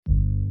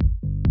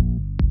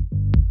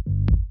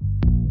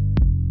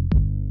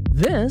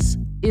This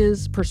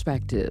is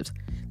Perspectives,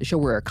 the show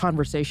where a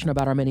conversation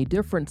about our many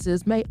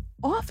differences may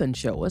often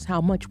show us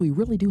how much we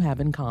really do have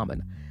in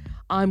common.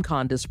 I'm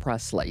Candace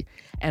Presley,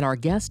 and our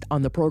guest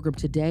on the program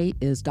today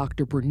is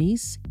Dr.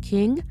 Bernice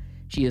King.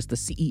 She is the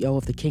CEO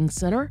of the King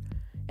Center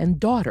and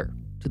daughter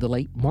to the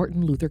late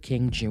Martin Luther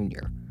King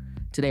Jr.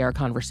 Today, our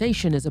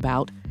conversation is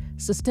about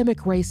systemic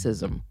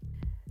racism.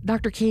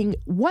 Dr. King,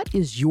 what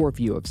is your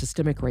view of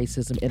systemic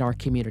racism in our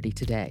community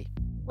today?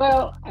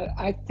 Well,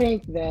 I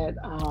think that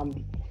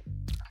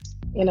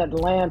in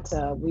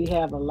Atlanta, we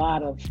have a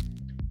lot of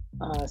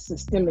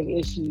systemic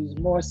issues,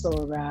 more so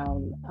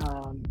around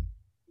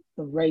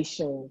the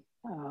racial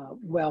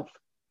wealth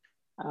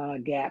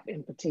gap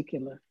in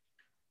particular.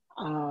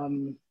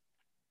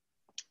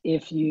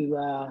 If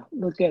you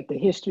look at the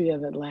history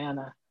of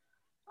Atlanta,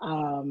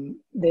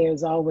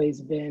 there's always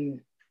been,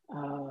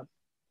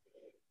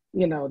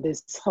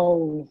 this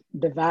whole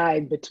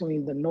divide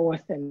between the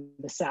North and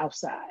the South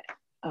Side,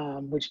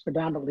 which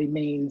predominantly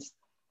means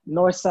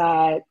North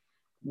Side,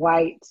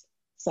 white,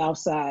 South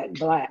Side,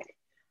 Black.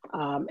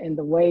 And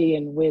the way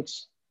in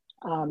which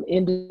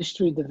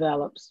industry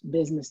develops,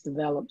 business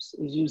develops,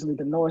 is usually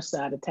the North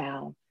side of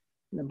town.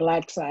 And the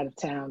Black side of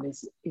town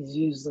is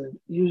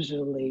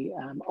usually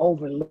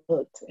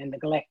overlooked and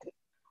neglected.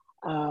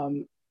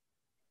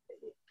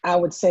 I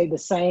would say the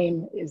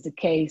same is the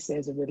case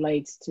as it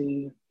relates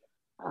to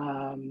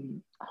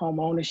home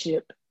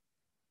ownership,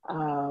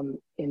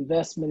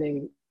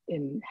 investment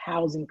in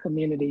housing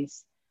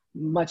communities.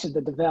 Much of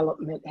the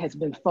development has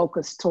been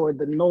focused toward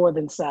the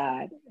northern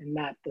side and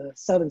not the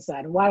southern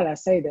side. And why did I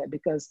say that?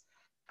 Because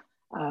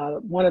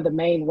one of the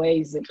main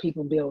ways that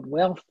people build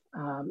wealth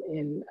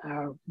in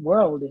our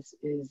world is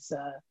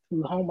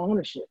through home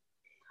ownership.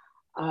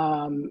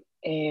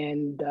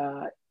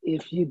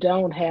 If you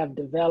don't have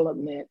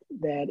development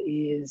that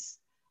is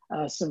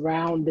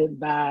surrounded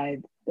by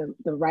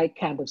the right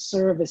kind of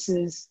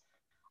services,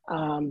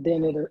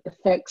 then it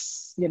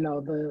affects,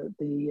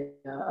 the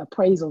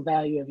appraisal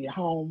value of your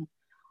home.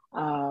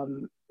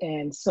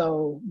 And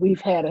so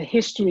we've had a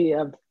history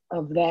of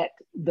that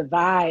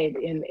divide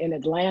in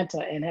Atlanta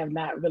and have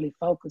not really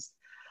focused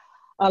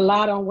a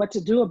lot on what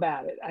to do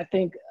about it. I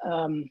think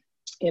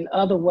in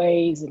other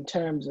ways, in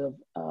terms of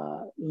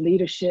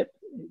leadership,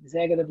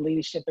 executive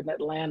leadership in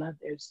Atlanta,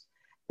 there's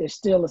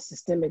still a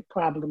systemic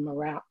problem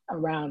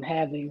around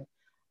having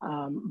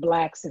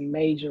Blacks in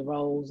major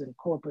roles in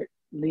corporate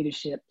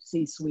leadership,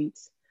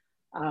 C-suites.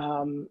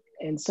 And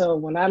so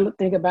when I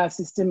think about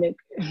systemic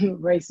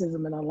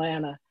racism in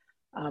Atlanta,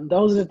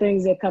 those are the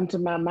things that come to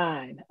my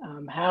mind.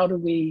 How do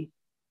we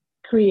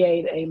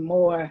create a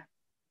more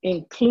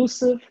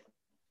inclusive,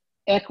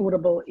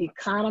 equitable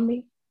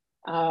economy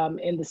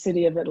in the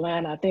city of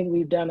Atlanta? I think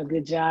we've done a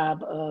good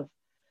job of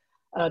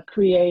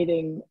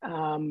creating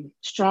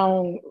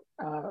strong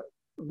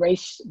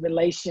race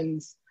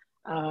relations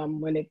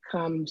when it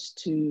comes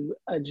to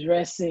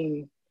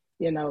addressing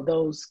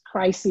those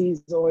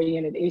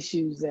crises-oriented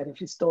issues that have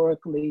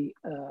historically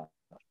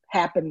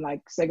happened,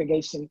 like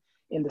segregation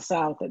in the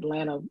South.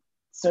 Atlanta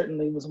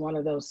certainly was one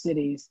of those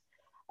cities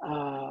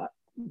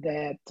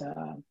that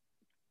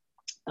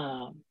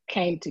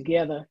came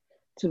together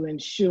to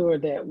ensure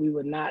that we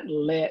would not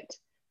let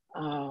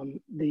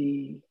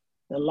the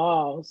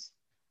laws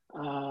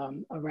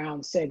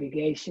around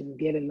segregation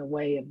get in the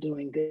way of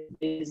doing good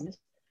business.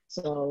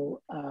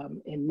 So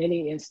in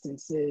many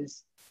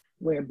instances,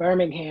 where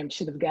Birmingham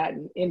should have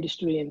gotten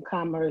industry and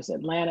commerce,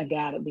 Atlanta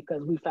got it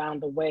because we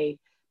found a way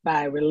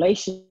by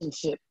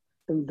relationship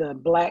through the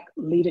Black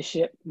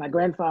leadership. My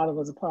grandfather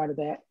was a part of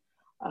that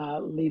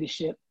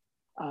leadership.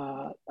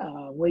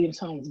 Williams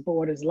Homes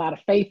Borders, a lot of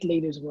faith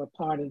leaders were a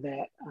part of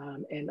that,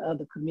 and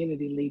other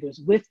community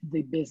leaders with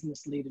the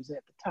business leaders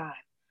at the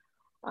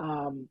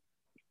time.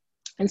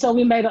 And so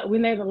we made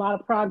a lot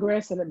of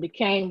progress, and it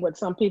became what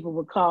some people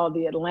would call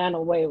the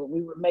Atlanta way, where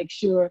we would make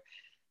sure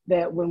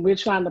that when we're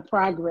trying to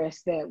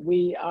progress, that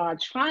we are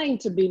trying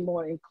to be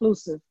more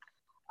inclusive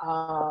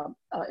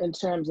in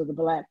terms of the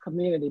Black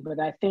community. But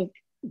I think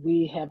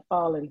we have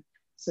fallen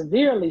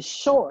severely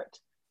short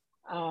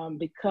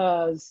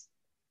because,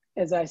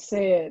 as I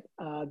said,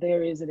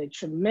 there is a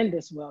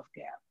tremendous wealth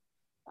gap.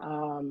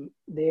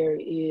 There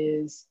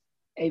is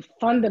a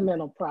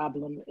fundamental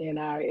problem in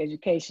our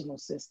educational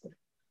system.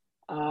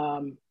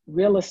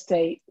 Real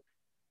estate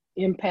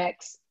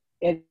impacts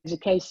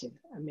education.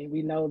 I mean,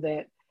 we know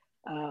that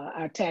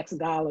our tax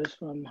dollars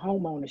from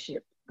home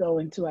ownership go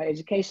into our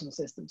educational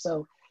system.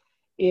 So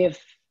if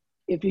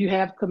you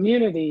have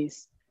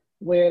communities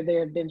where there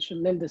have been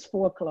tremendous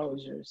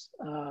foreclosures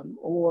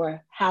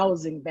or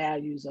housing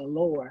values are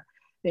lower,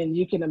 then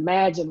you can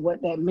imagine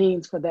what that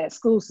means for that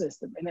school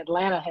system. And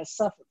Atlanta has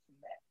suffered from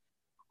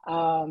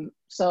that.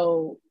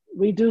 So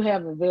we do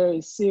have a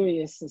very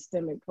serious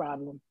systemic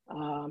problem,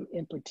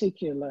 in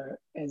particular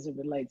as it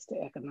relates to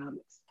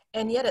economics.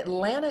 And yet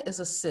Atlanta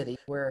is a city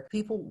where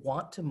people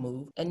want to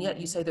move, and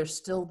yet you say there's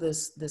still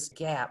this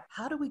gap.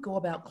 How do we go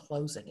about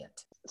closing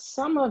it?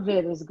 Some of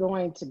it is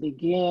going to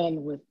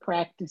begin with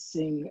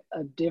practicing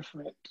a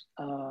different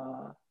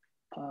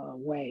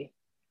way.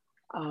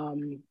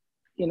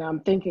 You know,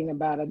 I'm thinking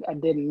about, I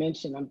didn't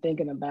mention, I'm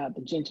thinking about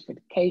the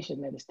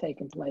gentrification that is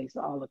taking place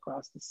all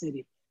across the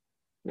city,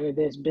 where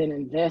there's been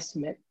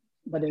investment,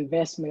 but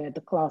investment at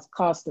the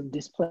cost of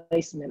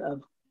displacement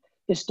of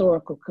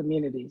historical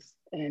communities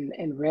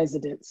and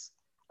residents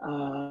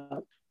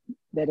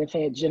that have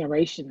had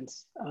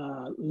generations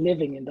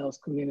living in those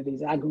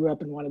communities. I grew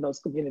up in one of those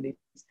communities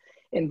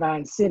in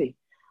Vine City.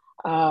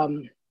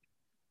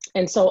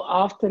 And so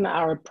often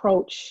our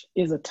approach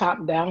is a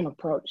top-down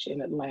approach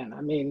in Atlanta.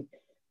 I mean,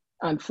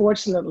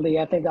 unfortunately,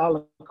 I think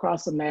all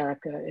across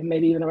America and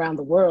maybe even around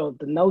the world,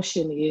 the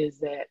notion is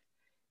that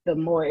the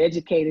more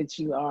educated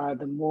you are,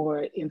 the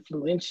more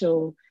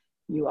influential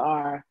you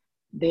are,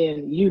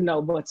 then you know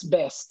what's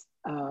best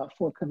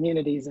for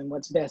communities and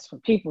what's best for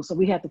people. So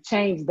we have to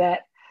change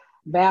that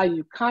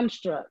value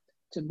construct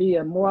to be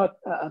a more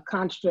a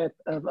construct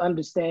of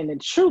understanding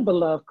true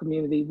beloved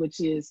community, which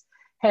is,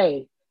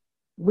 hey,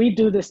 we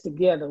do this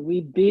together.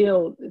 We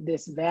build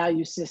this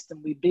value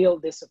system. We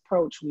build this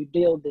approach. We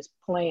build this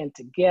plan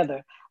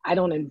together. I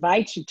don't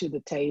invite you to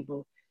the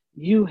table.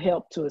 You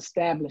help to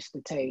establish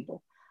the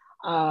table.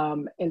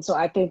 And so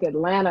I think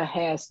Atlanta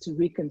has to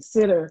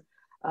reconsider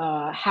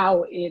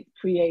how it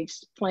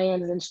creates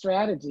plans and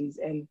strategies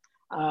and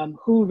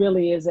who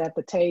really is at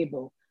the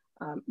table.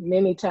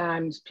 Many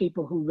times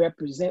people who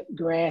represent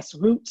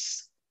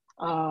grassroots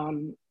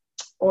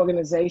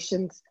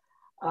organizations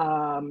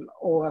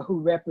or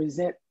who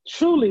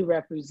truly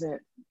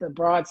represent the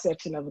broad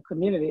section of a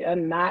community are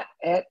not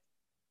at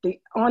the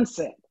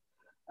onset.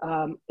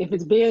 If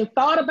it's being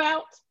thought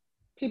about,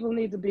 people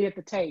need to be at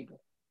the table,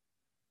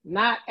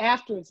 not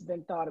after it's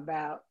been thought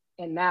about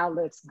and now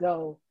let's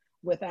go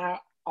with our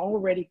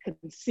already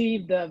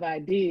conceived of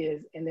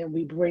ideas and then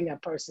we bring a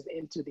person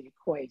into the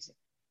equation.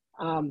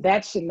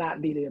 That should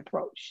not be the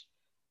approach.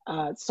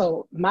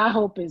 So my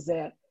hope is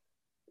that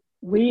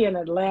we in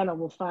Atlanta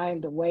will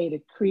find a way to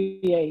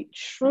create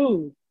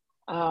true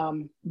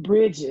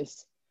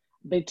bridges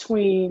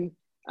between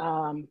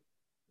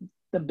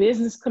the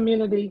business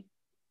community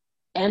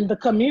and the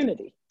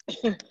community,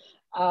 the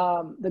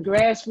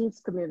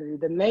grassroots community,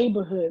 the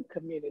neighborhood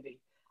community.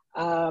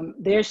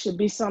 There should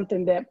be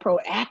something that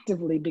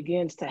proactively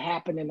begins to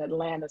happen in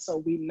Atlanta so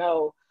we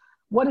know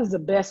what is the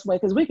best way,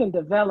 because we can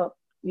develop,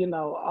 you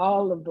know,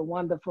 all of the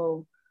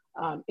wonderful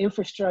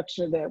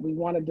infrastructure that we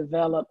want to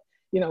develop.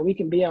 You know, we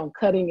can be on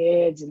cutting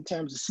edge in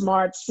terms of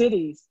smart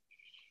cities,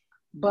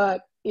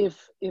 but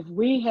if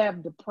we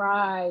have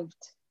deprived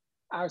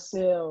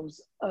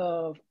ourselves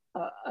of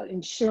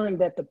ensuring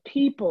that the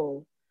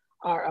people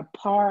are a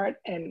part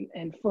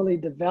and fully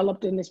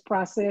developed in this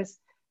process,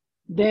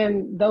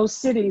 then those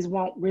cities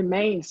won't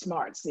remain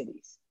smart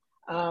cities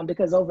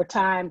because over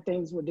time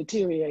things will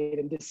deteriorate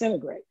and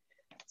disintegrate.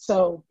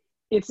 So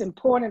it's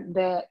important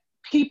that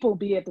people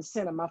be at the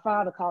center. My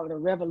father called it a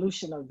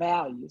revolution of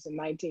values in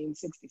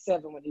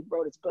 1967 when he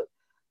wrote his book,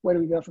 Where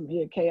Do We Go From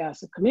Here?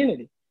 Chaos of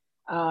Community.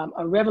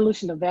 A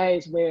revolution of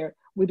values where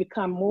we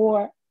become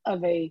more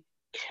of a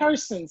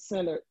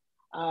person-centered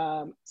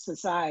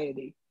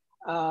society,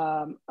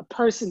 a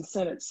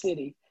person-centered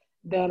city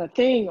than a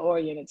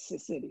thing-oriented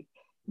city.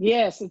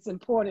 Yes, it's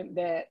important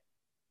that,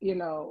 you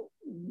know,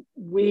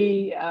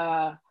 we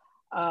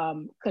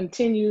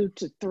continue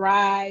to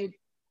thrive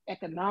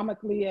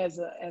economically as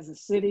a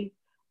city,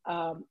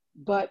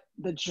 but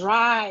the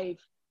drive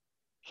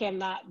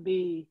cannot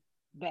be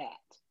that.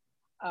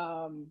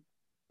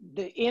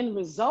 The end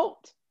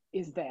result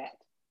is that,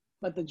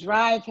 but the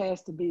drive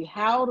has to be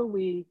how do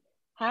we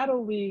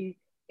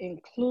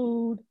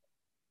include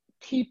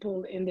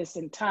people in this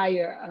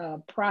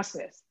entire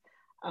process?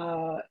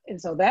 And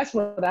so that's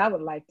what I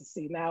would like to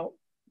see. Now,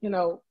 you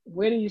know,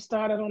 where do you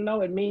start? I don't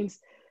know. It means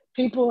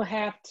people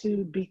have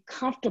to be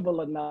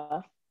comfortable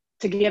enough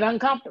to get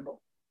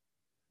uncomfortable.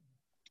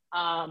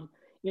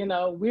 You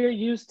know, we're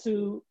used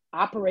to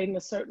operating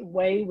a certain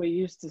way. We're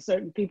used to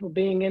certain people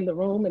being in the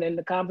room and in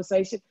the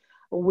conversation.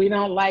 We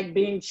don't like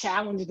being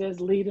challenged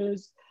as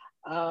leaders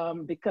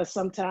because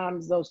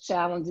sometimes those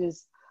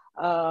challenges,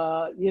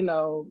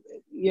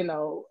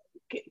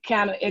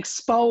 kind of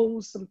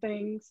expose some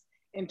things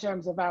in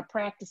terms of our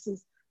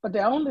practices. But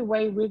the only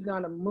way we're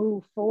going to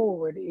move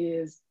forward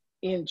is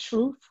in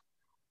truth,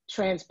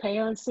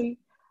 transparency,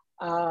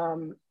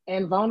 and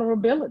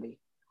vulnerability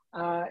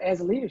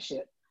as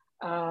leadership.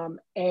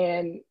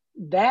 And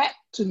that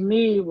to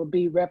me will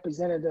be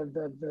representative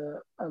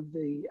of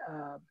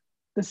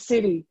the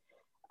city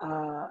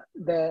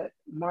that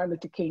Martin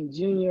Luther King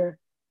Jr.,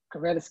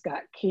 Coretta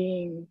Scott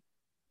King,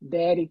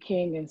 Daddy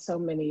King, and so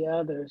many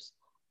others,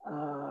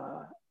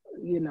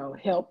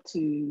 helped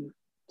to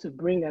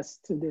bring us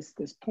to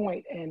this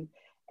point and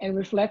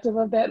reflective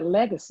of that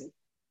legacy.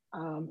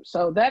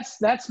 So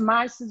that's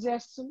my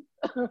suggestion.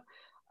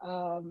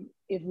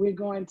 If we're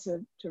going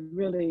to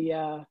really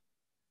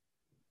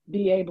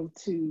be able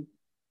to,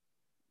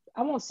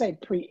 I won't say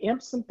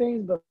preempt some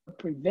things, but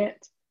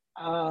prevent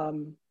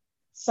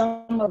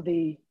some of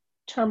the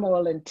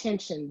turmoil and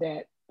tension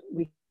that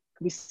we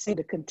seem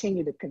to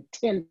continue to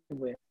contend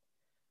with.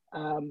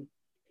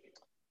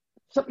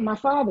 So my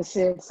father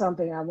said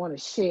something I want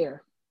to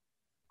share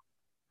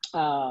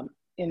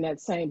in that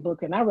same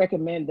book, and I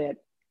recommend that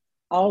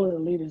all of the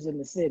leaders in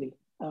the city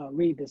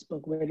read this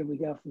book. Where do we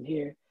go from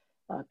here?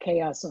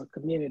 Chaos or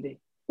Community.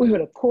 We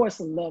would, of course,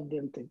 love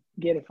them to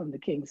get it from the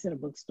King Center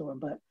bookstore,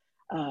 but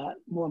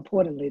more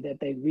importantly, that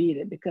they read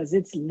it, because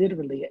it's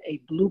literally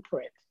a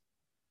blueprint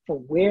for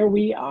where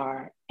we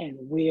are and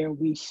where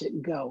we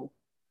should go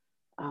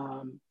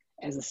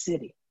as a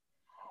city.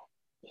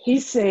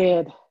 He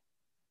said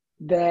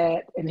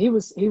that, and he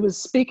was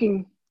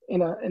speaking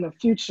in a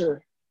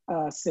future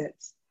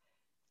sense,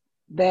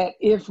 that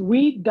if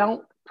we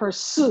don't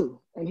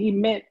pursue, and he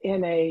meant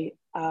in a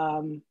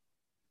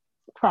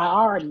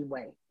priority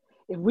way,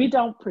 if we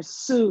don't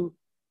pursue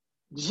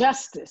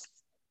justice,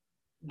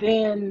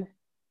 then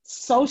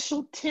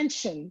social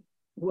tension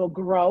will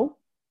grow.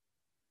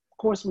 Of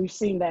course, we've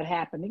seen that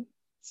happening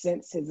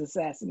since his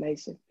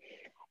assassination.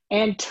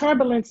 And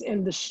turbulence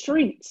in the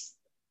streets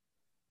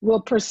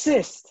will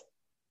persist.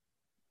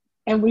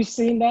 And we've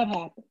seen that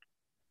happen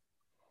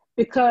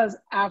because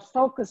our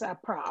focus, our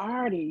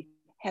priority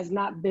has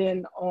not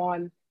been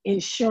on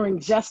ensuring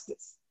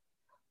justice.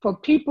 For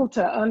people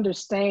to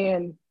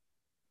understand,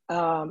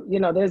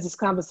 there's this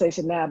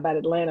conversation now about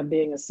Atlanta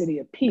being a city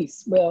of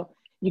peace. Well,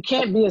 you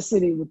can't be a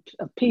city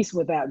of peace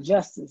without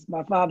justice.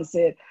 My father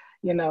said,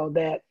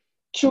 that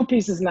true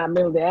peace is not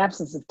merely the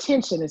absence of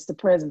tension, it's the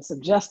presence of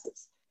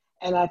justice.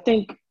 And I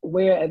think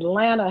where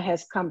Atlanta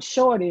has come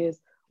short is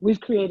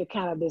we've created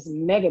kind of this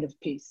negative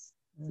peace.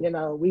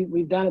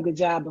 We've done a good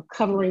job of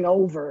covering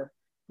over,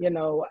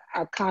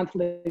 our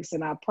conflicts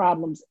and our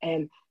problems,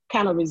 and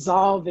kind of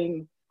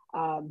resolving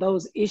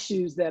those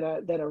issues that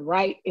are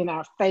right in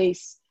our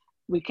face.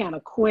 We kind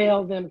of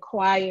quell them,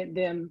 quiet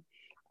them,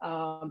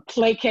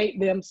 placate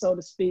them, so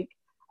to speak.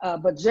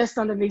 But just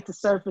underneath the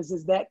surface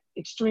is that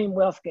extreme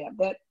wealth gap,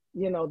 that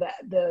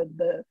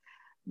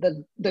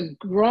the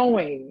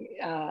growing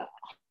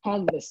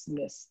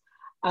homelessness,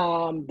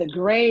 the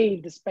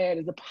grave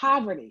disparity, the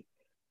poverty.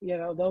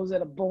 Those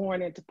that are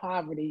born into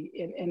poverty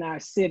in our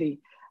city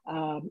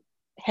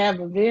have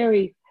a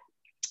very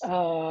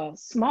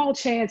small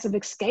chance of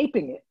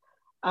escaping it.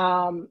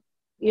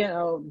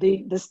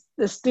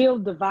 The still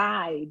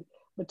divide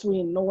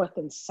between North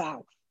and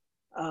South.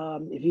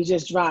 If you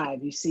just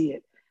drive, you see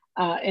it.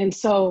 And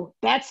so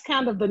that's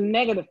kind of the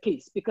negative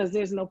piece, because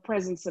there's no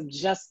presence of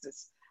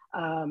justice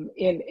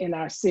in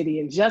our city.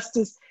 And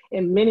justice,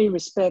 in many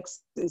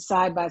respects, is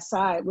side by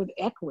side with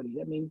equity.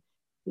 I mean,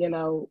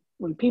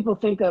 when people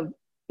think of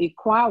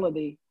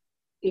equality,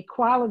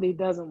 equality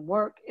doesn't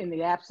work in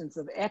the absence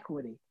of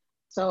equity.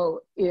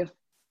 So if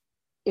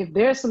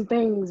there's some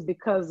things,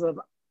 because of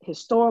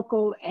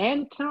historical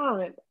and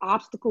current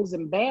obstacles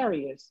and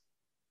barriers,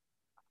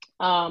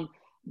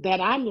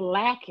 that I'm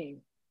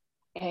lacking,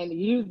 and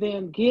you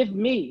then give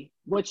me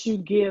what you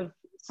give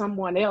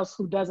someone else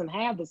who doesn't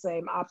have the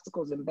same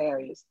obstacles and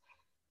barriers,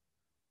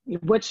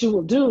 what you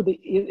will do,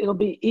 it'll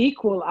be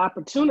equal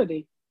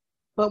opportunity,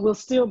 but we'll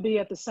still be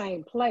at the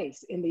same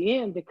place in the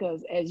end,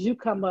 because as you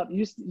come up,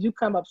 you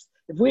come up,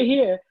 if we're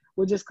here,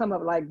 we'll just come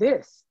up like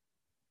this,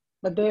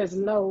 but there's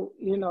no,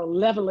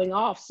 leveling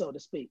off, so to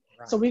speak.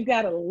 Right. So we've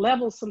got to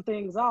level some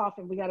things off,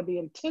 and we got to be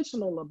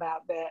intentional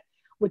about that,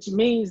 which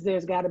means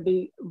there's got to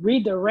be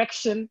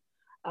redirection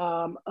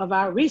of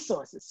our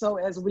resources. So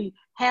as we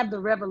have the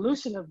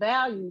revolution of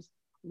values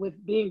with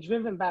being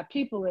driven by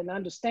people, and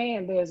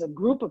understand there's a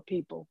group of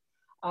people,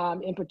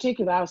 in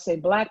particular, I would say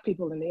Black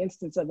people in the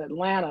instance of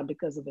Atlanta,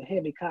 because of the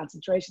heavy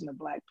concentration of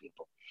Black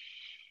people,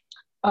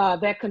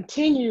 that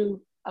continue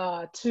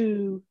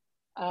to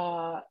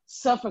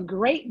suffer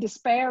great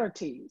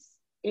disparities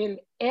in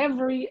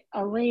every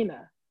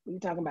arena. We're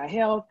talking about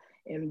health,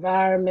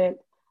 environment,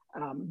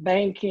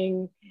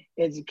 banking,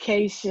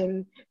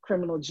 education,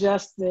 criminal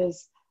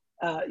justice.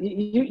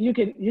 You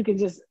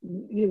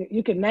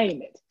can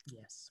name it.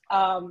 Yes.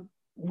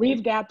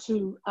 We've got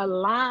to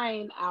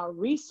align our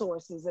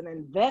resources and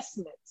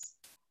investments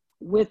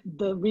with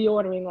the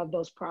reordering of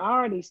those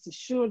priorities to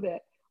ensure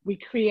that we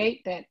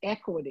create that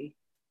equity,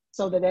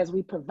 so that as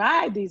we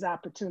provide these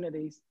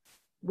opportunities,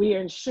 we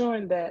are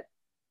ensuring that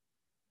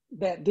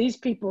these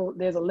people,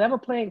 there's a level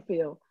playing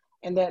field,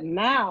 and that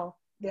now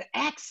the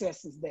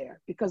access is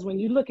there. Because when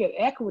you look at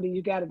equity,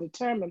 you got to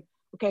determine,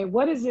 okay,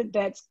 what is it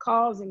that's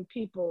causing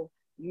people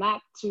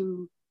not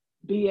to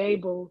be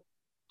able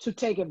to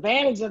take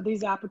advantage of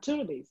these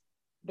opportunities?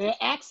 There are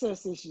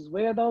access issues.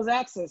 Where are those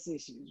access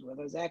issues? Well,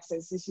 those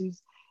access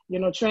issues,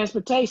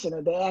 transportation,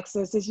 or the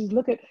access issues.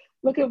 Look at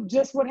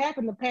just what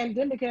happened. The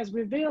pandemic has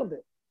revealed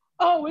it.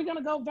 Oh, we're going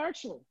to go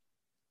virtual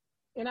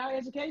in our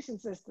education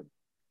system.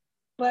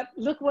 But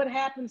look what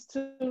happens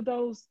to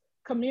those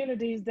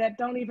communities that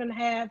don't even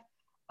have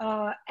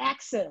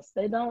access.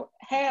 They don't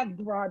have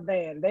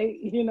broadband.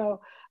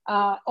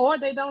 Or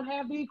they don't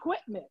have the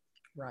equipment.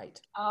 Right.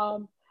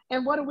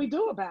 And what do we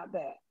do about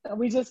that? Are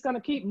we just going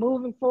to keep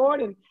moving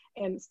forward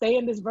and stay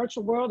in this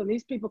virtual world, and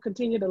these people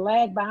continue to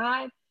lag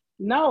behind?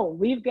 No,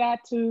 we've got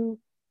to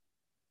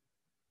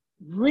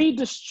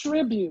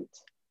redistribute,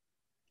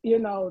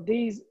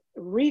 these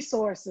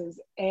resources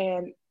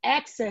and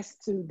access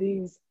to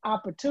these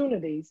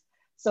opportunities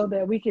so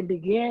that we can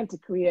begin to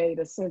create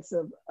a sense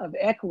of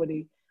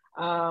equity.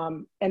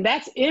 And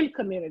that's in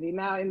community.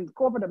 Now in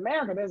corporate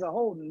America, there's a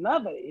whole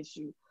nother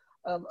issue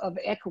of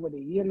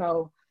equity. You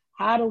know,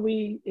 how do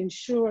we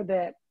ensure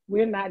that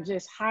we're not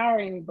just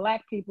hiring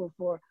Black people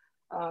for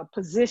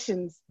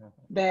positions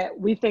that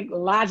we think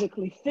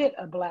logically fit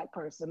a Black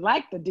person,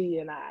 like the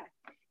D&I,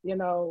 you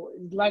know,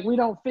 like we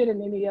don't fit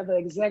in any other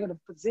executive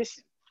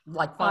position.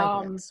 Like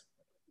finance.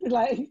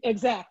 Like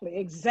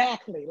exactly,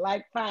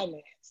 like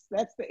finance.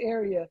 That's the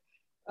area.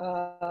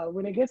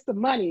 When it gets the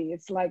money,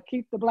 it's like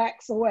keep the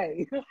Blacks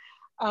away.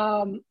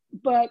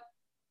 But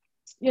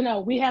you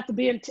know, we have to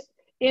be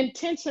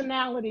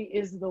intentionality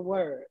is the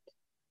word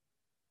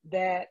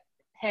that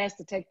has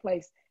to take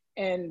place.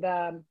 And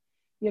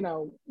you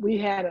know, we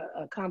had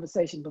a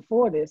conversation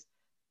before this.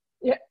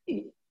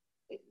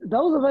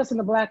 Those of us in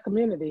the Black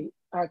community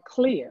are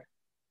clear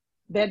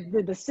that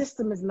the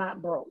system is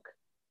not broke.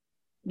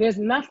 There's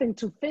nothing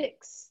to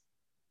fix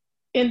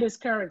in this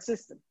current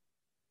system.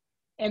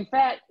 In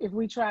fact, if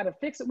we try to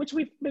fix it, which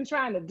we've been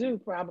trying to do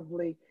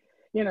probably,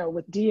 you know,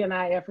 with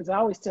D&I efforts, I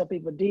always tell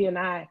people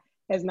D&I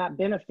has not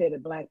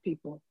benefited Black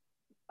people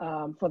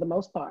for the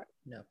most part.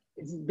 No.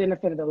 It's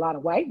benefited a lot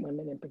of white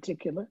women in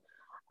particular,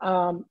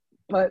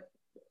 but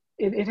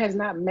it has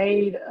not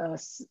made a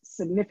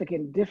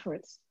significant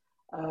difference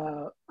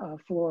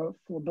for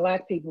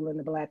Black people in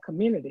the Black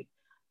community.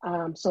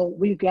 So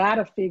we've got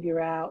to figure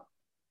out,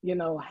 you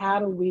know, how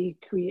do we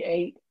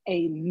create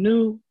a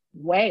new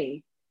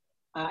way?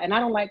 And I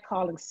don't like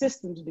calling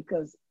systems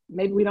because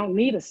maybe we don't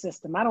need a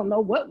system. I don't know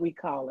what we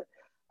call it,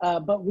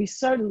 but we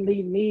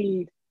certainly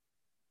need,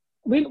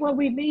 what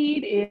we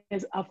need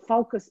is a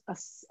focus,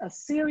 a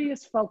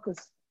serious focus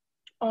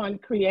on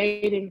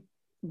creating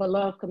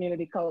beloved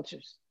community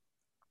cultures.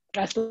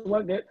 That's the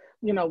work that,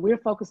 you know, we're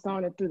focused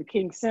on it through the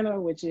King Center,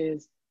 which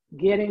is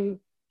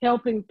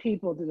helping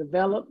people to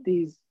develop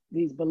these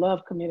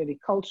beloved community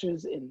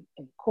cultures in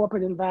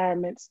corporate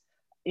environments,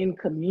 in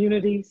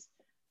communities.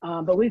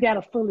 But we've got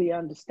to fully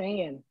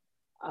understand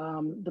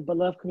the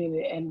beloved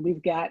community, and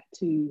we've got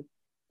to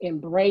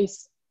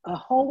embrace a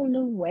whole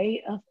new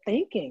way of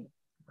thinking,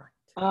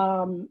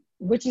 right.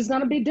 Which is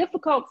going to be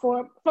difficult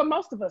for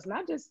most of us,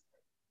 not just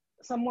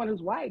someone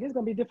who's white. It's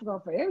going to be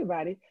difficult for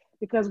everybody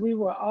because we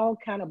were all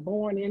kind of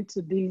born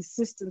into these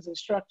systems and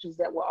structures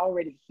that were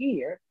already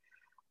here.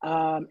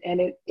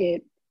 And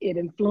it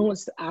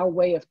influenced our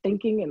way of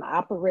thinking and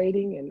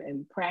operating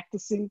and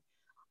practicing.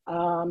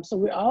 So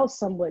we're all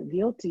somewhat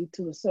guilty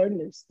to a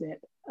certain extent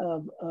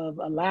of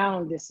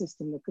allowing this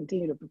system to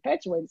continue to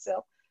perpetuate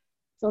itself.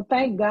 So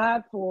thank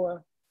God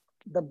for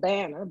the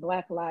banner,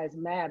 Black Lives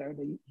Matter,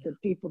 the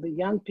people, the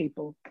young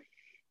people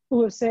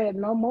who have said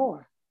no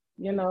more,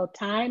 you know,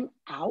 time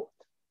out.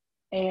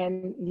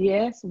 And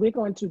yes, we're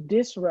going to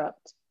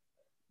disrupt,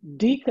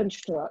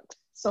 deconstruct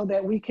so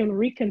that we can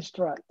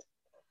reconstruct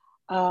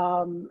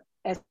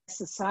a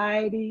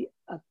society,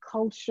 a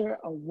culture,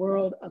 a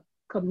world, of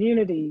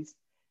communities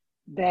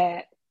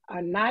that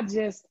are not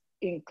just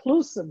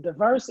inclusive,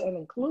 diverse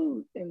and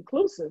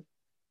inclusive,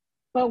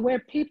 but where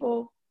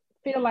people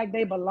feel like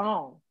they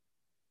belong.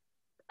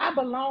 I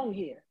belong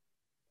here.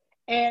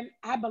 And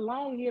I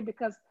belong here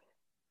because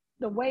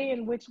the way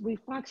in which we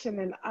function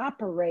and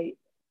operate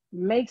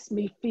makes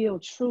me feel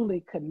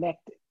truly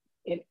connected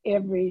in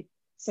every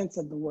sense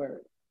of the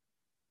word.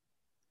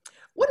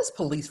 What does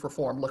police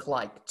reform look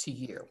like to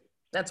you?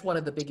 That's one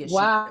of the big issues.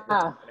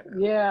 Wow.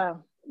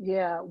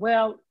 Yeah.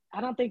 Well,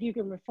 I don't think you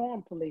can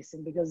reform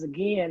policing because,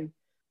 again,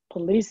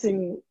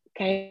 policing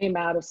came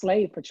out of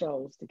slave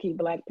patrols to keep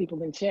Black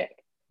people in check.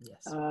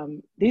 Yes.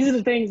 These are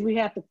the things we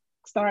have to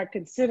start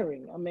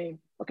considering. I mean,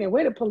 okay,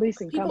 where did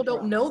policing come from? People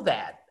don't know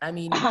that. I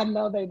mean, I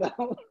know they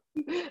don't.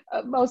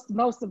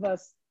 Most of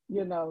us,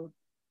 you know,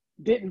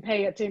 didn't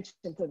pay attention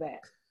to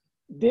that.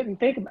 Didn't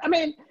think about, I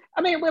mean,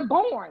 we're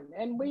born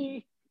and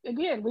we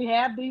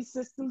have these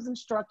systems and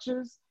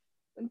structures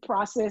and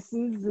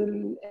processes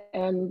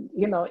and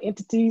you know,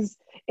 entities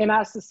in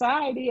our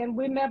society, and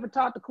we're never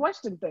taught to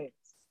question things.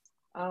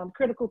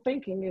 Critical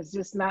thinking is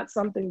just not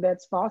something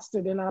that's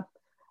fostered in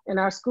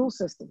our school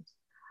systems.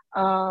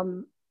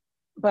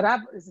 But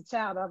as a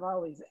child, I've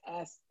always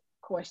asked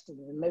questions,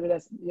 and maybe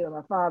that's, you know,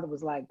 my father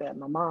was like that,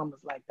 my mom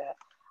was like that.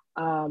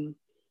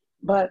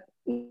 But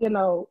you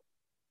know,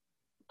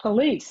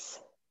 police,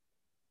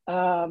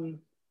 wow.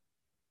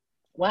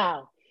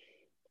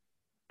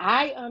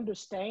 I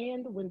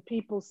understand when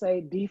people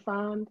say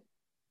defund,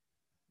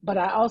 but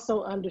I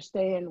also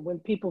understand when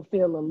people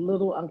feel a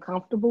little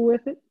uncomfortable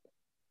with it,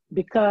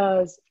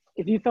 because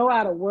if you throw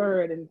out a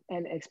word,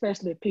 and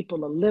especially if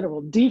people are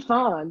literal,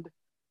 defund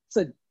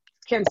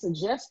can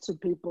suggest to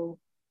people,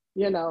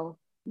 you know,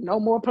 no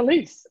more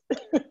police.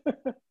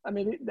 I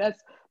mean,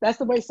 that's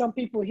the way some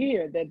people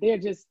hear that, they're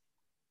just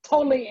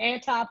totally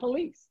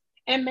anti-police.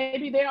 And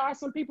maybe there are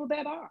some people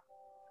that are.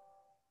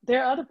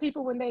 There are other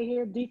people, when they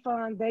hear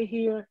defund, they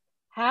hear,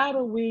 how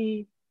do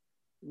we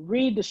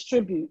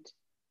redistribute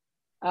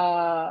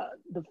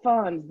the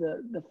funds,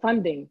 the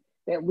funding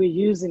that we're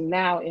using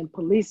now in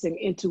policing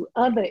into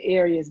other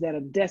areas that are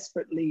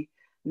desperately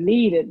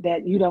needed,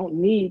 that you don't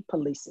need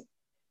policing.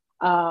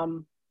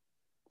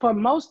 For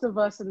most of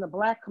us in the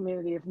Black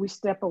community, if we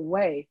step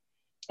away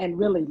and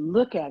really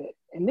look at it,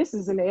 and this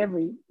is in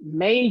every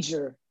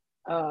major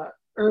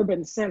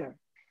urban center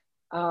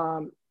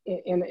in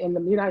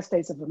the United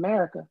States of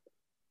America,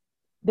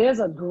 there's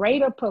a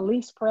greater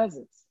police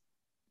presence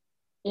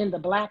in the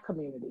Black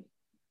community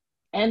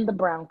and the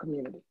brown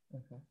community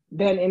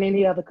than in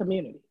any other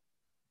community.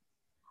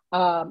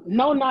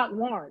 No-knock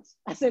warrants.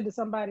 I said to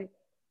somebody,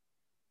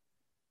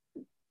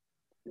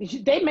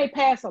 they may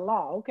pass a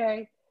law,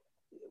 okay?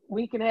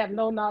 We can have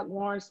no-knock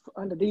warrants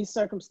under these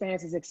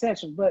circumstances,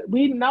 etc. But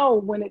we know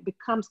when it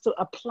comes to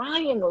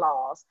applying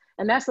laws,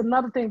 and that's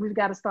another thing we've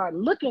got to start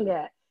looking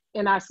at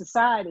in our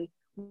society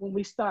when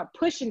we start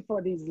pushing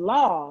for these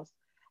laws.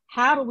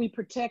 How do we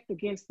protect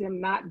against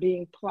them not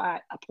being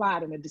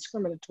applied in a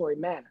discriminatory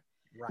manner?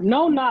 Right.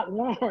 No-knock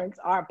warrants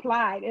are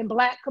applied in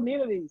Black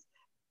communities.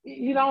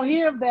 You don't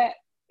hear of that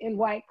in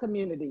white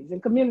communities,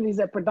 in communities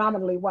that are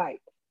predominantly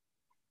white.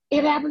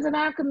 It happens in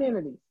our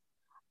communities.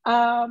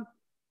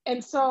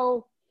 And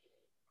so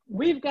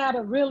we've got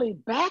to really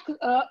back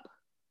up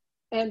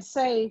and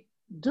say,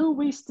 do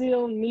we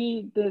still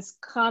need this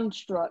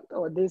construct,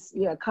 or this,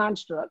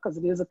 construct, because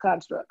it is a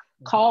construct,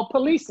 called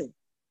policing?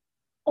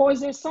 Or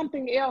is there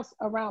something else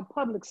around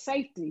public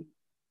safety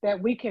that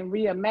we can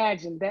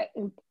reimagine that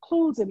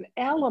includes an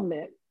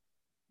element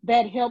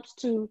that helps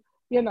to,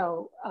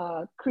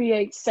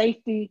 create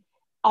safety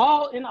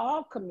in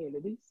all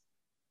communities?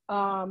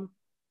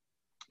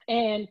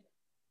 And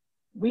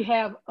we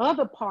have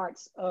other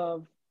parts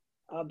of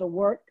the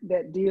work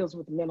that deals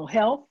with mental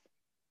health,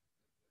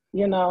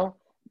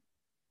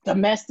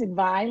 domestic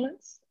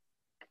violence.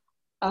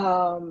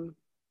 I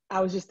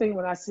was just thinking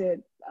when I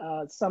said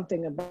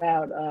something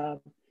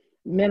about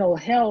mental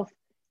health,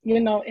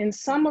 in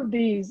some of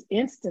these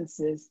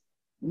instances,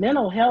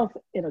 mental health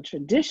in a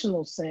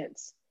traditional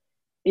sense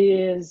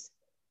is,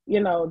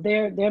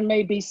 there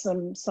may be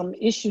some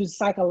issues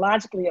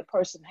psychologically a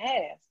person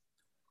has.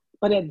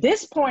 But at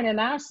this point in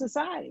our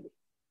society,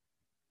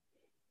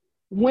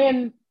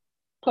 when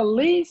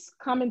police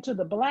come into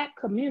the Black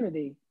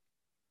community,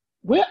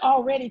 we're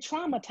already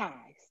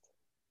traumatized.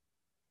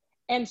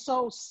 And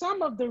so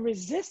some of the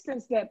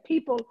resistance that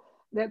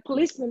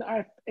policemen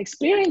are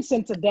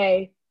experiencing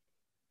today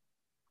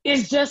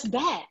is just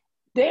that.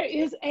 There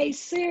is a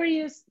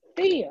serious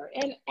fear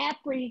and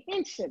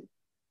apprehension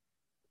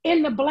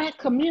in the Black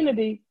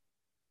community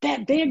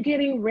that they're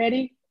getting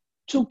ready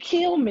to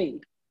kill me.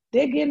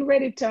 They're getting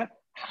ready to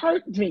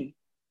hurt me.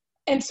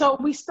 And so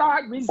we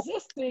start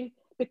resisting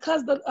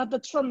because of the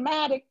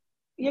traumatic,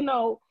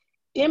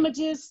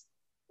 images,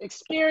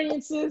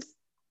 experiences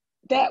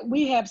that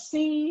we have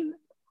seen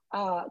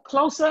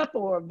close up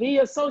or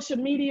via social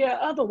media,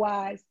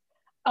 otherwise.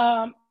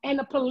 And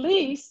the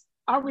police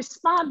are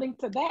responding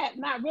to that,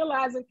 not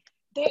realizing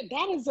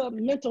that is a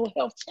mental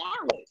health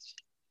challenge.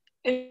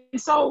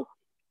 And so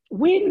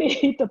we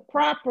need the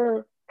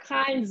proper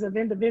kinds of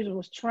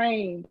individuals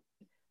trained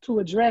to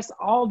address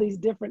all these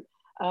different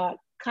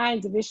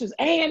kinds of issues,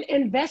 and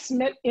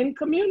investment in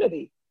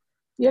community,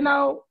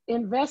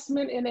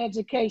 investment in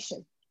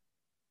education,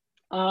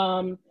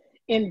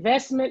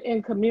 investment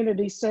in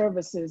community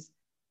services.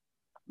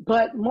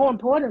 But more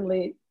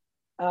importantly,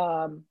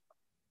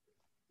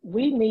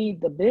 we need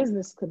the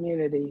business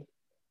community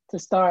to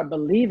start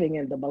believing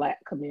in the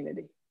Black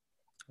community.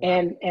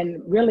 Wow.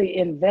 and really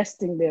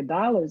investing their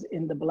dollars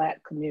in the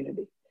Black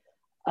community,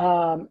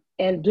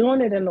 and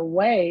doing it in a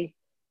way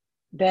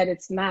that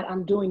it's not,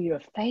 I'm doing you a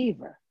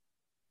favor,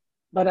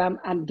 but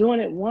I'm doing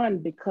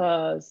it,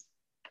 because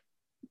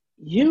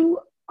you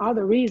are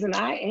the reason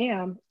I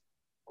am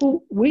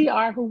who we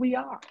are.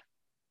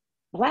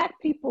 Black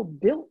people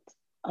built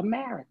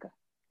America.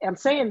 I'm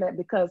saying that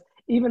because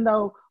even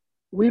though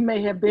we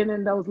may have been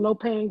in those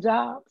low-paying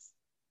jobs,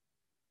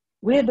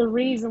 we're the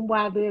reason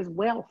why there's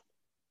wealth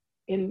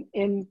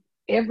in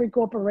every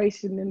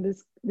corporation in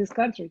this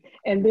country.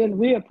 And then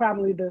we are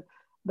probably the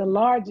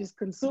largest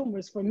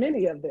consumers for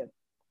many of them.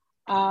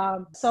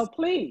 So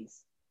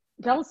please,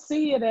 don't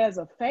see it as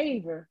a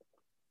favor,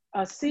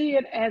 see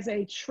it as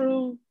a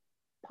true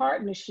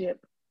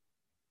partnership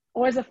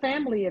or as a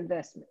family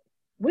investment.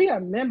 We are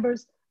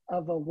members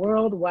of a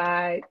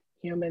worldwide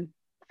human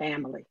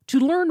family. To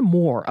learn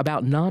more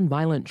about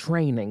nonviolent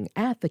training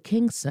at the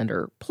King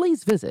Center,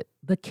 please visit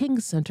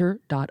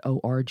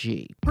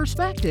thekingcenter.org.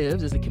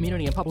 Perspectives is a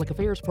community and public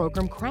affairs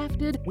program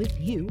crafted with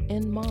you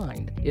in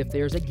mind. If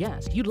there's a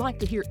guest you'd like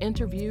to hear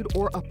interviewed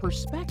or a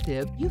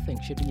perspective you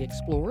think should be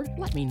explored,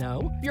 let me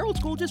know. If you're old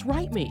school, just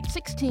write me.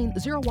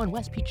 1601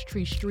 West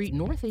Peachtree Street,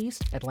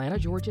 Northeast, Atlanta,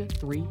 Georgia,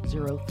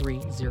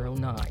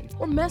 30309.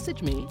 Or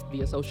message me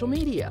via social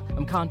media.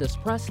 I'm Condace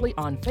Pressley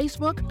on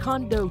Facebook,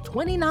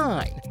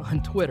 Condo29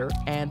 on Twitter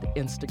and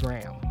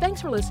Instagram.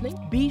 Thanks for listening.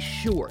 Be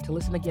sure to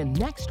listen again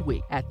next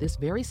week at this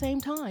very same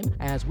time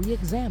as we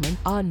examine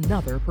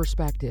another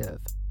perspective.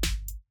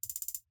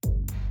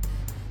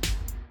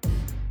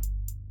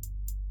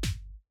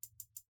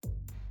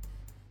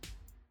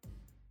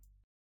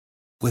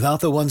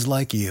 Without the ones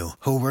like you,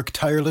 who work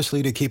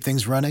tirelessly to keep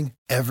things running,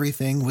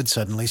 everything would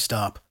suddenly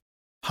stop.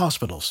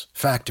 Hospitals,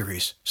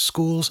 factories,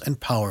 schools, and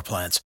power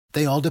plants,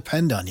 they all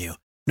depend on you.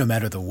 No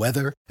matter the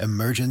weather,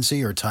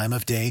 emergency, or time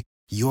of day,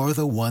 you're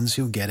the ones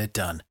who get it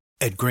done.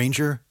 At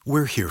Grainger,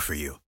 we're here for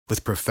you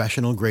with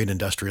professional-grade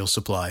industrial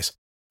supplies.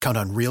 Count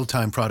on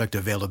real-time product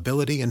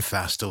availability and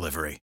fast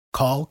delivery.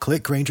 Call,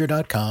 click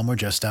Grainger.com, or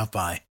just stop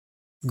by.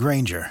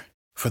 Grainger,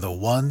 for the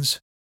ones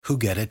who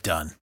get it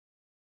done.